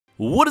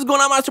What is going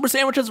on, my super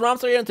sandwiches?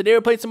 Rhymestyle here, and today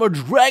we're playing some more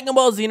Dragon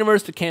Ball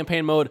Xenoverse, the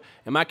campaign mode.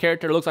 And my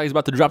character looks like he's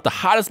about to drop the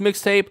hottest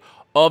mixtape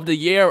of the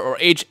year, or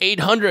age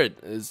 800.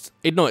 It's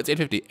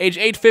 850. Age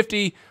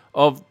 850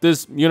 of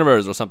this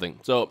universe or something.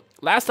 So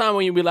last time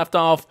when we left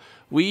off,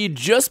 we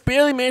just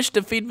barely managed to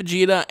defeat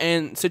Vegeta,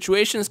 and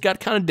situations got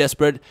kind of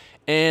desperate.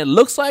 And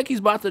looks like he's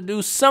about to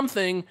do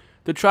something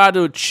to try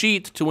to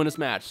cheat to win this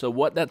match. So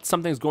what that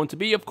something's going to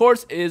be, of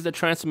course, is the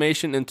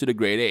transformation into the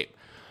Great Ape.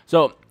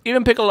 So,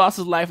 even Piccolo lost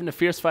his life in a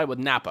fierce fight with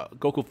Nappa.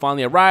 Goku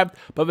finally arrived,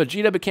 but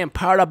Vegeta became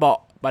powered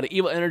up by the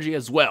evil energy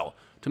as well.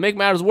 To make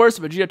matters worse,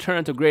 Vegeta turned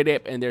into Great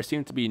Ape, and there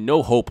seemed to be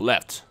no hope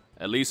left.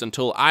 At least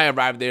until I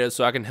arrived there,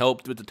 so I can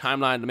help with the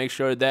timeline to make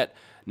sure that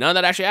none of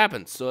that actually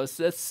happens. So,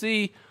 let's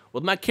see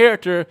what my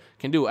character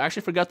can do. I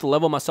actually forgot to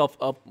level myself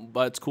up,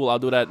 but it's cool. I'll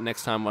do that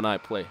next time when I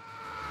play.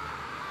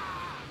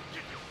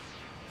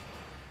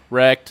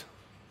 Wrecked.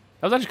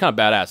 That was actually kind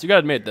of badass. You gotta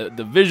admit,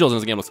 the visuals in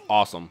this game looks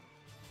awesome.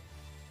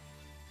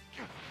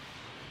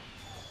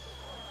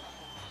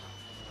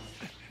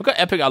 Look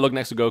how epic I look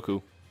next to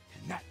Goku.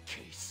 In that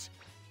case,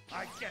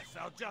 I guess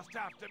I'll just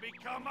have to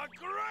become a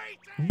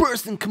great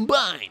Burst and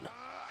combine.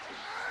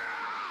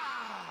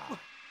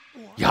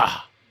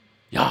 Yeah.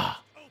 Yeah.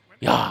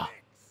 Yeah.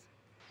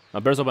 Now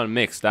burst up and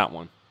mix, that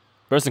one.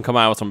 Burst and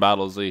combine with some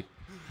Battle Z.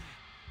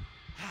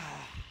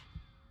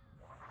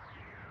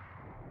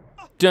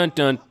 Dun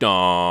dun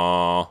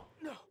dun.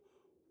 No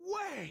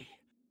way.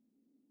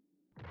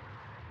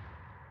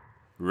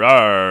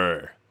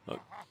 Roar.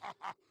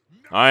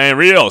 I ain't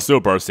real,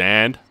 Super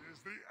Sand. This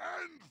is the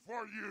end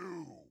for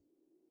you.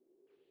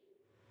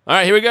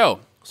 Alright, here we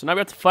go. So now we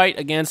have to fight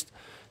against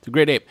the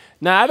Great Ape.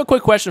 Now, I have a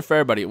quick question for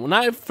everybody. When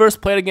I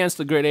first played against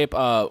the Great Ape,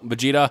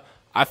 Vegeta,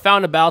 I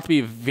found the battle to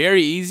be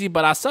very easy,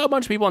 but I saw a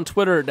bunch of people on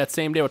Twitter that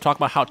same day were talking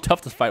about how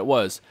tough this fight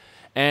was.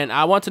 And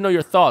I want to know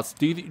your thoughts.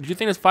 Do you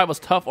think this fight was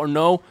tough or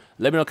no?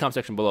 Let me know in the comment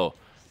section below.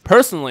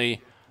 Personally,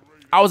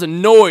 I was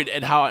annoyed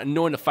at how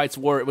annoying the fights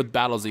were with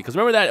Battle Z. Because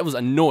remember that? It was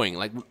annoying.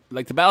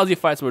 Like the Battle Z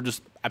fights were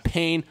just a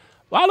pain.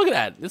 Wow, look at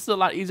that. This is a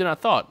lot easier than I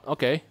thought.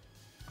 Okay.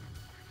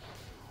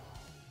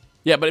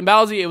 Yeah, but in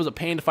Battle Z, it was a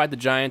pain to fight the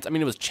Giants. I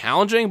mean, it was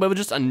challenging, but it was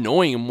just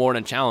annoying more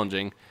than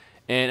challenging.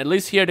 And at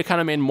least here, they kind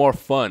of made more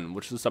fun,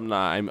 which is something that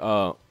I'm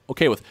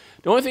okay with.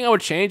 The only thing I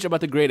would change about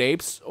the Great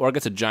Apes, or I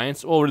guess the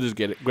Giants, well, we'll just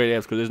get it, Great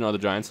Apes because there's no other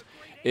Giants,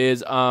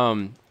 is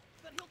I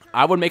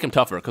would make them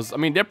tougher. Because, I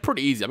mean, they're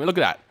pretty easy. I mean, look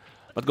at that.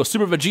 Let's go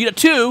Super Vegeta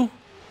 2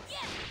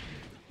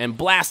 and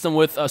blast them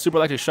with Super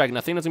Electric Strike. And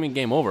I think that's going to be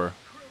game over.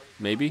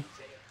 Maybe.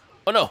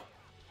 Oh, no.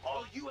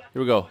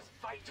 Here we go.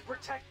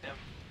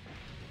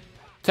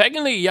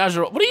 Technically,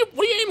 Yajirobe. What are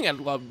you aiming at,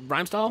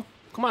 Rhymestyle?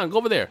 Come on, go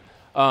over there.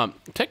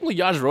 Technically,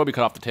 Yajirobe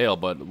cut off the tail,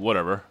 but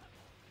whatever.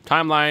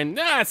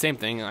 Timeline, same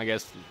thing, I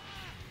guess.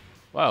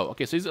 Wow,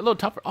 okay, so he's a little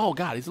tougher. Oh,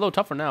 God, he's a little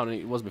tougher now than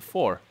he was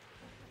before.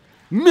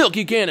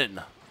 Milky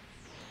Cannon.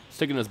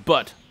 Stick it in his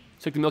butt.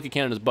 Stick the Milky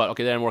Cannon in his butt.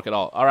 Okay, that didn't work at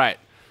all. All right.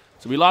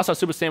 So we lost our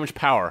Super Sandwich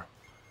power.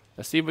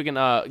 Let's see if we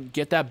can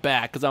get that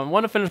back. Because I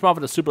want to finish him off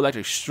with a Super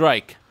Electric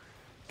Strike.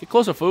 Get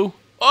closer, foo.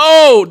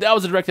 Oh, that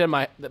was directed at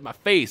my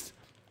face.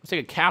 Let's take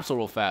a capsule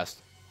real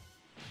fast.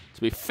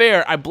 To be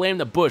fair, I blame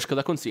the bush because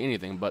I couldn't see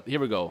anything. But here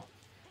we go.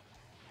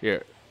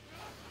 Here.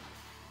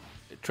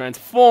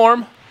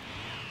 Transform.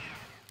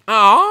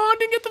 Oh, I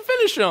didn't get to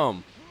finish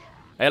him.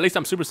 Hey, at least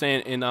I'm Super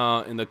Saiyan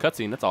in the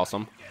cutscene. That's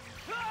awesome.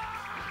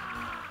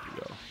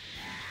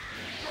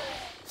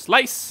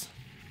 Slice!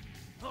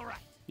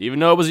 Even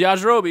though it was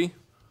Yajirobe.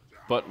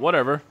 But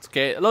whatever. It's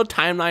okay. A little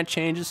timeline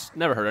changes.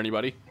 Never hurt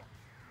anybody.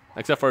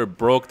 Except for it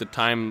broke the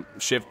time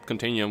shift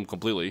continuum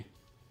completely.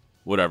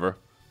 Whatever.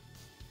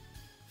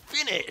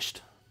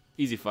 Finished!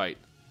 Easy fight.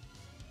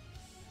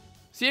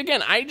 See,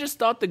 again, I just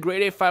thought the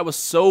Great Ape fight was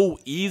so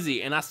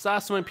easy. And I saw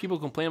so many people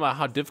complain about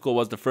how difficult it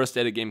was the first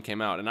day the game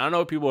came out. And I don't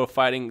know if people were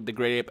fighting the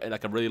Great Ape at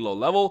like a really low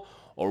level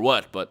or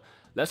what. But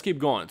let's keep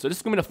going. So this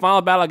is going to be the final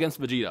battle against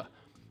Vegeta.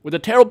 With the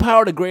terrible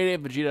power of the Great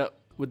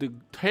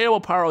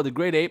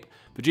Ape,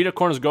 Vegeta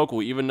corners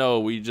Goku, even though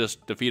we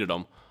just defeated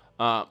him.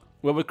 Well,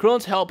 with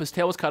Krillin's help, his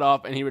tail was cut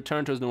off, and he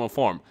returned to his normal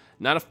form.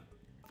 Now the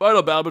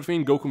final battle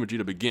between Goku and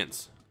Vegeta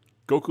begins.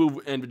 Goku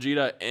and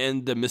Vegeta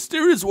and the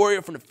mysterious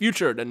warrior from the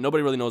future that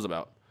nobody really knows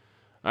about.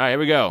 All right, here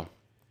we go.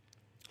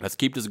 Let's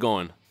keep this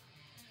going.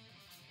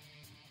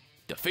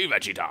 Defeat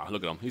Vegeta.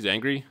 Look at him. He's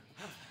angry.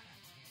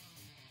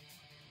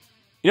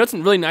 You know what's a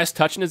really nice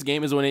touch in this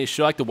game is when they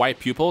show like the white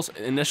pupils,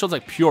 and it shows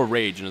like pure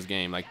rage in this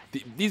game. Like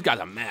these guys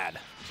are mad.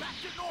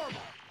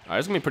 Alright,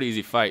 it's gonna be a pretty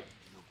easy fight.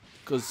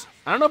 Cause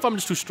I don't know if I'm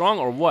just too strong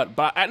or what,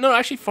 but no,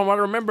 actually from what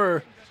I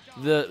remember,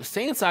 the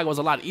Saiyan Saga was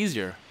a lot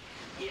easier.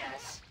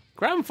 Yes.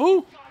 Grab him,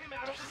 fool.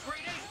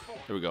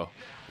 Here we go.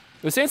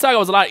 The Saiyan Saga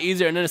was a lot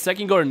easier, and then the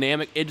second you go to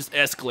Namek, it just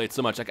escalates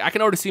so much. Like I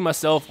can already see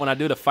myself when I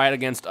do the fight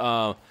against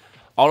all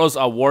those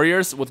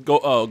warriors with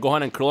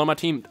Gohan and Krillin on my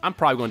team. I'm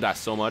probably gonna die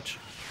so much.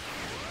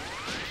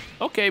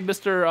 Okay,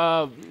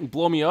 Mr.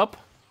 Blow Me Up.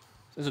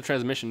 There's a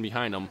transmission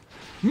behind him.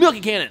 Milky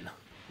Cannon!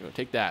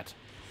 Take that.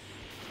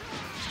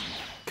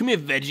 Come here,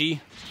 Veggie.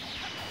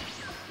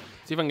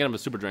 See if I can get him a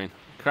Super Drain.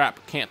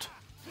 Crap, can't.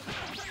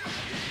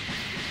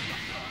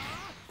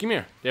 Come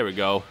here. There we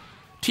go.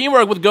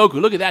 Teamwork with Goku.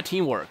 Look at that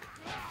teamwork.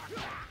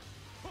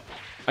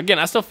 Again,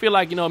 I still feel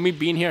like, you know, me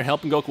being here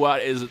helping Goku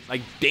out is like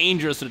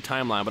dangerous to the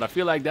timeline, but I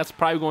feel like that's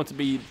probably going to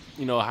be,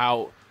 you know,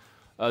 how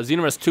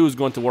Xenoverse 2 is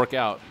going to work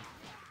out,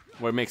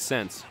 where it makes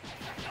sense.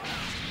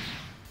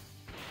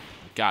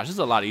 Gosh, this is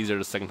a lot easier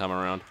the second time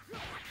around.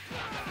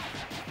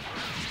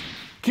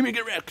 Come here,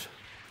 get wrecked.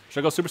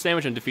 Should I go Super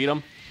Sandwich and defeat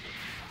him?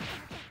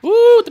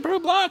 Woo, the purple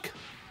block.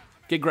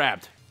 Get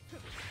grabbed.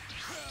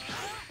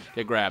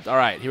 Get grabbed. All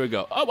right, here we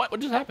go. Oh, what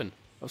just happened?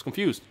 I was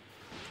confused.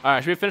 All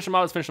right, should we finish him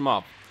off? Let's finish him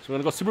off. So we're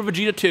gonna go Super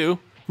Vegeta 2.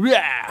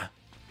 Yeah.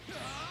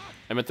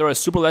 I'm gonna throw a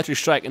Super Electric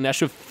Strike, and that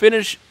should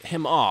finish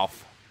him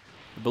off,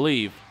 I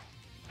believe.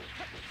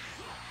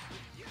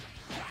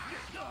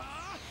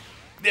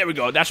 There we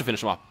go. That should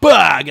finish him off.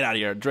 Bah! Get out of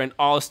here. Drain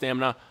all his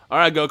stamina. All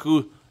right,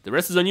 Goku. The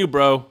rest is on you,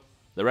 bro.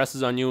 The rest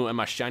is on you and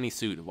my shiny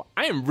suit.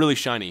 I am really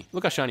shiny.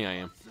 Look how shiny I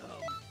am.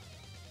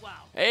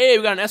 Hey,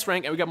 we got an S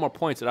rank and we got more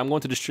points that I'm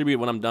going to distribute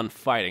when I'm done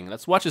fighting.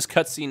 Let's watch this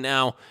cutscene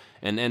now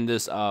and end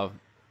this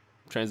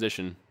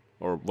transition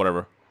or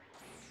whatever.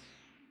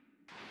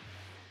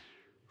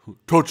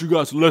 Taught you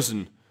guys to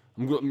listen.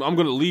 I'm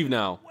gonna leave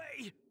now.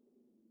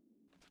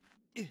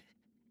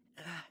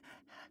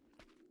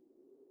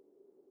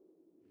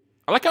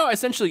 I like how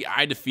essentially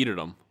I defeated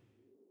him.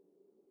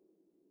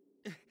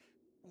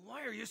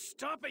 Why are you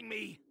stopping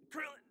me?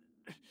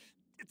 Krillin,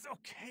 it's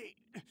okay.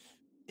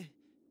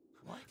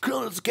 What?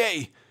 Krillin, it's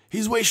okay.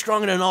 He's way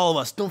stronger than all of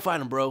us. Don't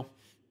fight him, bro.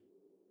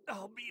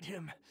 I'll beat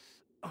him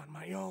on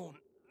my own.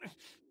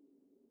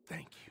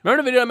 Thank you.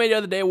 Remember the video I made the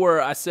other day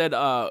where I said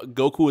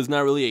Goku is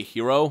not really a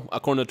hero,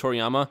 according to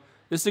Toriyama?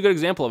 This is a good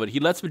example of it. He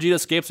lets Vegeta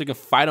escape so he can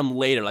fight him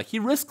later. Like, he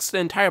risks the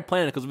entire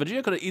planet because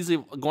Vegeta could have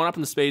easily gone up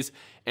into space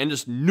and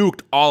just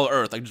nuked all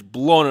Earth, like just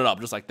blown it up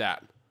just like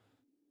that.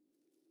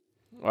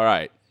 All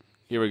right,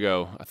 here we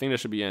go. I think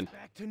this should be end.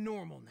 Back to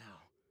normal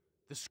now.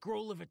 The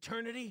scroll of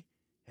eternity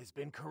has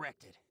been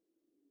corrected.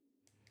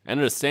 End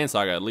of the Saiyan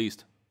Saga, at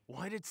least.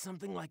 Why did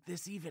something like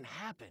this even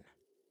happen?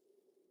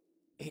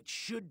 It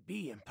should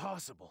be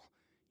impossible.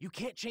 You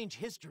can't change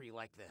history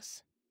like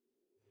this.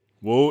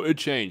 Whoa, it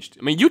changed.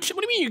 I mean, what do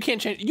you mean you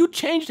can't change? You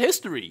changed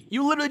history.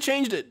 You literally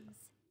changed it.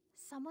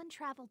 Someone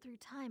traveled through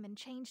time and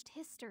changed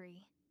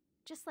history.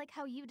 Just like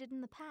how you did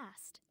in the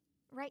past.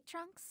 Right,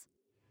 Trunks?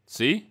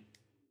 See?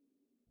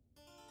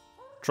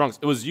 Trunks,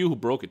 it was you who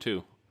broke it,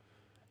 too.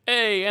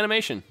 Hey,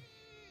 animation.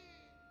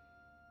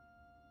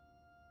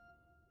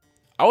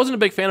 I wasn't a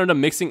big fan of them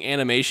mixing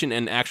animation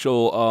and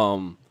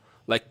actual,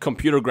 like,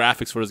 computer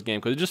graphics for this game,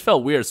 because it just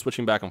felt weird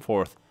switching back and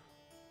forth.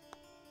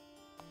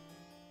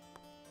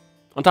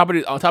 On top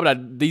of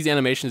that, these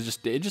animations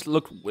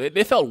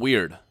they felt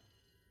weird.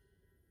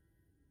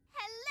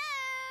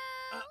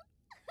 Hello.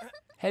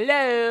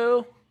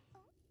 Hello.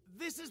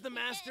 This is the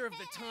master of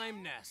the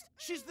Time Nest.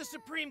 She's the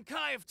Supreme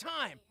Kai of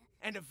Time,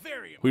 and a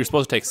very Who you're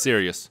supposed to take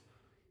serious.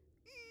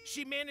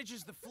 She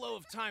manages the flow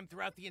of time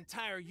throughout the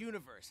entire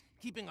universe,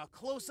 keeping a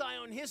close eye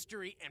on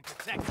history and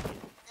protecting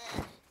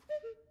it.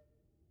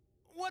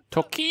 What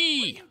the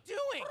Toki! are you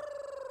doing?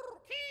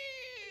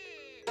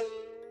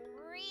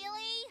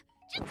 Really?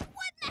 Just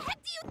what in the heck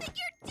do you think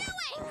you're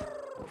doing?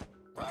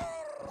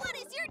 What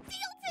is your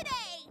deal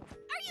today?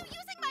 Are you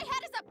using my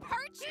head as a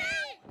perch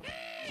now?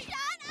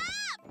 Shut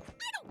up!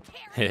 I don't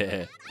care about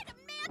that. I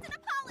demand an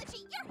apology.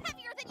 You're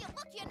heavier than you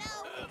look, you know.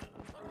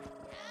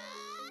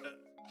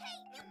 Hey,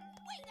 you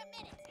wait a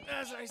minute.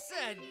 As I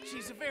said,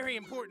 she's a very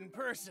important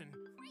person.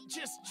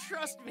 Just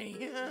trust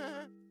me.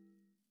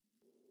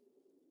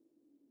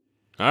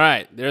 All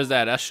right, there's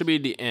that. That should be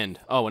the end.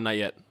 Oh, well, not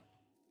yet.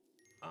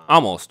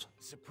 Almost.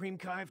 Supreme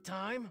Kai of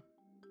Time?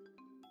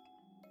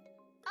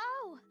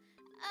 Oh,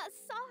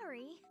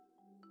 sorry.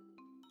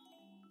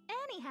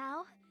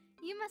 Anyhow,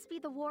 you must be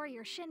the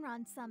warrior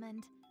Shinron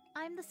summoned.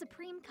 I'm the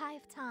Supreme Kai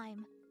of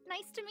Time.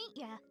 Nice to meet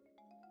ya.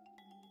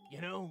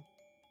 You know,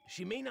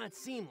 she may not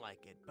seem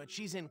like it, but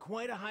she's in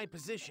quite a high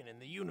position in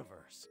the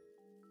universe.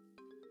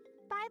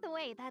 By the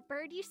way, that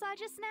bird you saw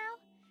just now?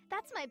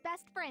 That's my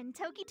best friend,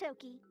 Toki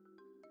Toki.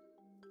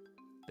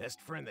 Best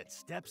friend that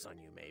steps on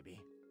you,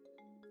 maybe.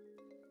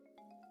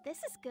 This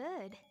is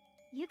good.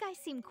 You guys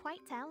seem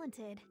quite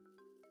talented.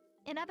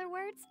 In other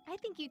words, I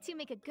think you two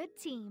make a good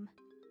team.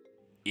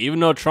 Even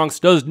though Trunks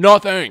does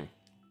nothing.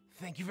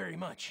 Thank you very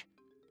much.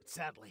 But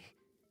sadly,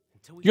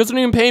 until we You guys don't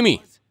even pay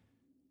me.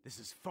 This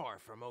is far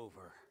from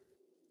over.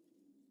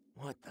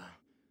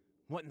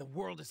 What in the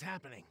world is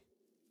happening?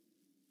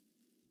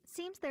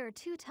 Seems there are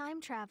two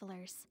time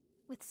travelers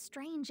with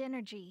strange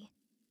energy,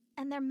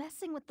 and they're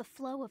messing with the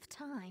flow of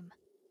time.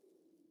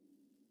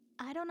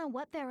 I don't know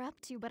what they're up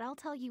to, but I'll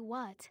tell you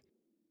what.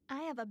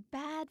 I have a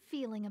bad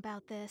feeling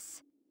about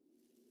this.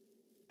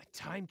 A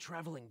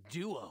time-traveling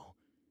duo?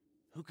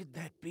 Who could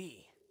that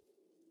be?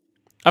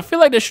 I feel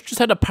like they should just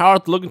have the power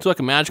to look into like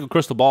a magical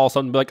crystal ball or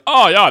something and be like,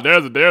 oh yeah,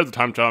 there's a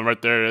time travel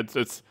right there.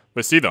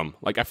 We see them.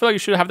 Like, I feel like you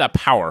should have that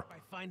power. By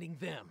finding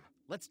them.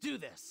 Let's do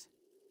this.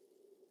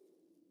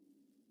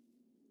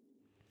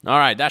 All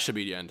right, that should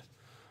be the end.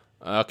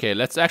 Okay,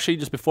 let's actually,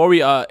 just before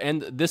we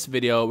end this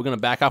video, we're going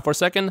to back out for a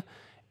second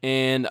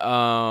and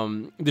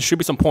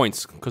distribute some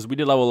points, because we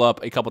did level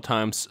up a couple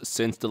times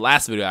since the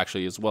last video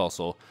actually as well.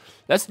 So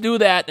let's do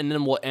that, and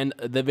then we'll end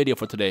the video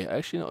for today.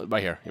 Actually, no,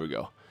 right here. Here we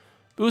go.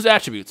 Boost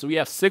attributes. So we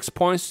have 6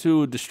 points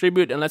to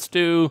distribute, and let's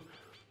do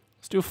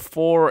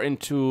 4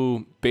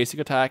 into basic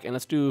attack, and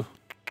let's do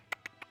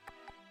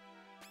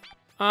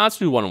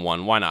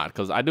 1-1. Why not?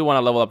 Because I do want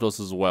to level up those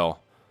as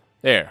well.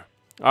 There.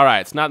 All right,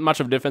 it's not much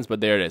of a difference, but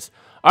there it is.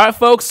 All right,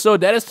 folks, so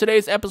that is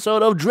today's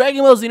episode of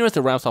Dragon Ball Xenoverse,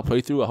 the Rhymestyle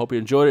playthrough. I hope you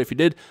enjoyed it. If you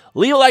did,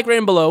 leave a like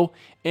rating below,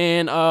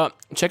 and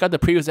check out the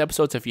previous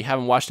episodes if you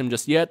haven't watched them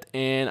just yet,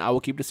 and I will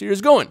keep the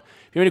series going.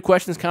 If you have any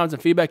questions, comments,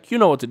 and feedback, you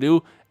know what to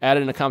do. Add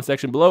it in the comment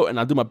section below, and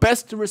I'll do my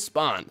best to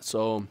respond.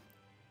 So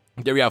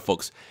there we are,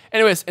 folks.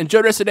 Anyways, enjoy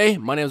the rest of the day.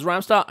 My name is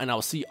Rhymestyle, and I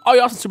will see all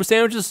you awesome Super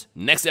Sandwiches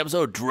next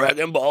episode of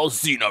Dragon Ball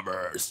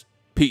Xenoverse.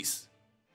 Peace.